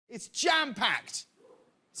It's jam-packed.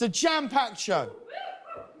 It's a jam-packed show.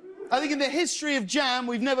 I think in the history of jam,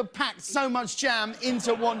 we've never packed so much jam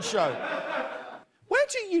into one show. Where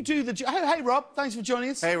do you do the... Hey, Rob, thanks for joining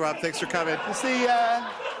us. Hey, Rob, thanks for coming. It's the...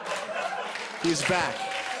 He's back.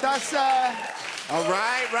 That's, All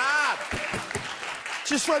right, Rob.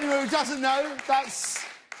 Just for anyone who doesn't know, that's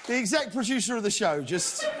the exec producer of the show,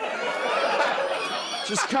 just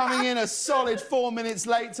coming in a solid 4 minutes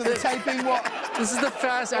late to the taping. What? This is the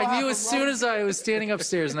fast. I knew as soon as I was standing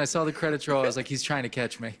upstairs and I saw the credits roll, I was like, he's trying to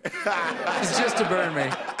catch me. It's just to burn me.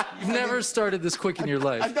 You've never started this quick in your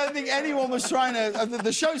life. I don't think anyone was trying to...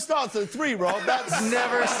 The show starts at 3, Rob. That's...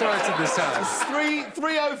 Never starts at this time. It's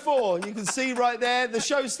 3:04. You can see right there. The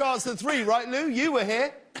show starts at 3, right, Lou? You were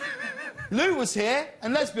here. Lou was here.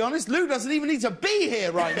 And let's be honest, Lou doesn't even need to be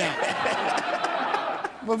here right now.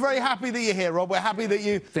 We're very happy that you're here, Rob. We're happy that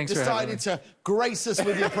you decided to grace us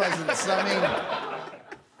with your presence. I mean...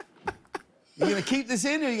 You're going to keep this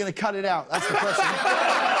in or are you going to cut it out? That's the question.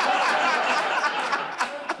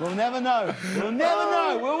 We'll never know. We'll never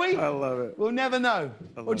know, will we? I love it. We'll never know.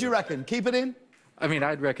 What do you reckon? Keep it in? I mean,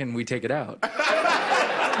 I'd reckon we take it out.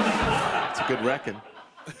 It's a good reckon.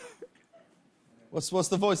 What's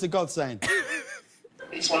the voice of God saying?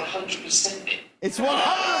 It's 100% it. It's 100%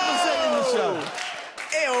 in the show.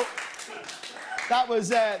 Ew. That was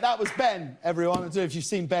Ben, everyone. I don't know if you've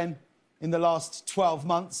seen Ben in the last 12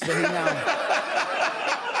 months, but he now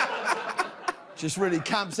just really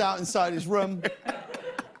camps out inside his room.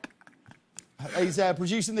 He's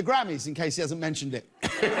producing the Grammys, in case he hasn't mentioned it.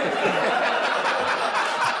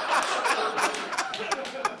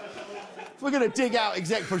 If we're going to dig out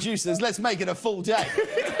exec producers, let's make it a full day.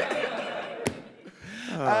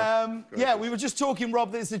 Yeah, we were just talking,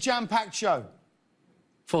 Rob, that it's a jam-packed show.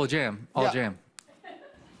 Full of jam. All jam.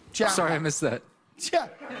 Sorry, I missed that. Yeah.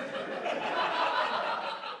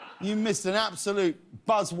 You missed an absolute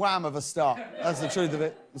buzz wham of a start. That's the truth of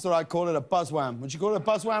it. That's what I'd call it, a buzz wham. Would you call it a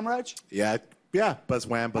buzz wham, Reg? Yeah, buzz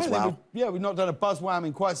wham, buzz wow. We've not done a buzz wham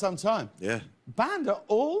in quite some time. Yeah. Band are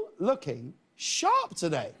all looking sharp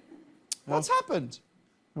today. What's happened?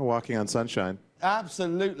 We're walking on sunshine.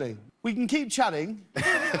 Absolutely. We can keep chatting.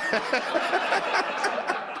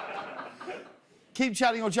 Keep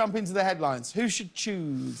chatting or jump into the headlines. Who should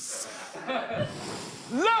choose?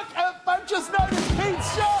 Look, I've just noticed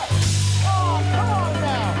Pete's shirt. Oh, come on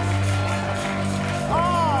now.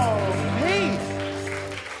 Oh, Pete.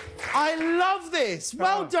 I love this.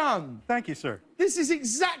 Well done. Thank you, sir. This is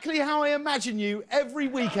exactly how I imagine you every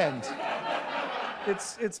weekend.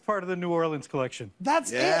 It's part of the New Orleans collection.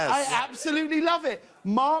 That's it. I absolutely love it.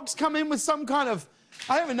 Mark's come in with some kind of...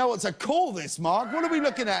 I don't even know what to call this, Mark. What are we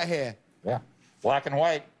looking at here? Yeah, black and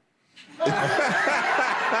white.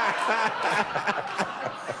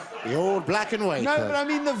 The old black and white. No, but I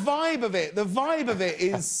mean the vibe of it. The vibe of it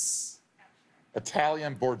is...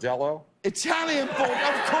 Italian bordello. Italian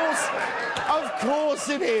bordello. Of course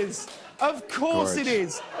it is. Of course it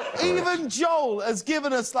is. Even Joel has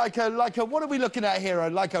given us like a... What are we looking at here?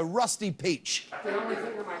 Like a rusty peach. The only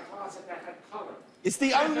thing in my closet that had color. It's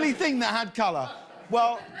the only thing that had colour.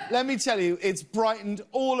 Well, let me tell you, it's brightened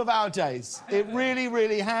all of our days. It really,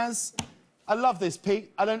 really has. I love this,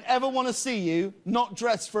 Pete. I don't ever want to see you not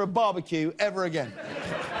dressed for a barbecue ever again.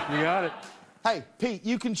 You got it. Hey, Pete,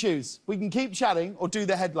 you can choose. We can keep chatting or do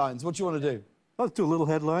the headlines. What do you want to do? Let's do a little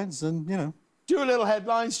headlines and, you know. Do a little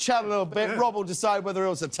headlines, chat a little bit. Rob will decide whether it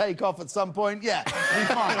was a take-off at some point. Yeah, be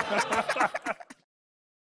fine.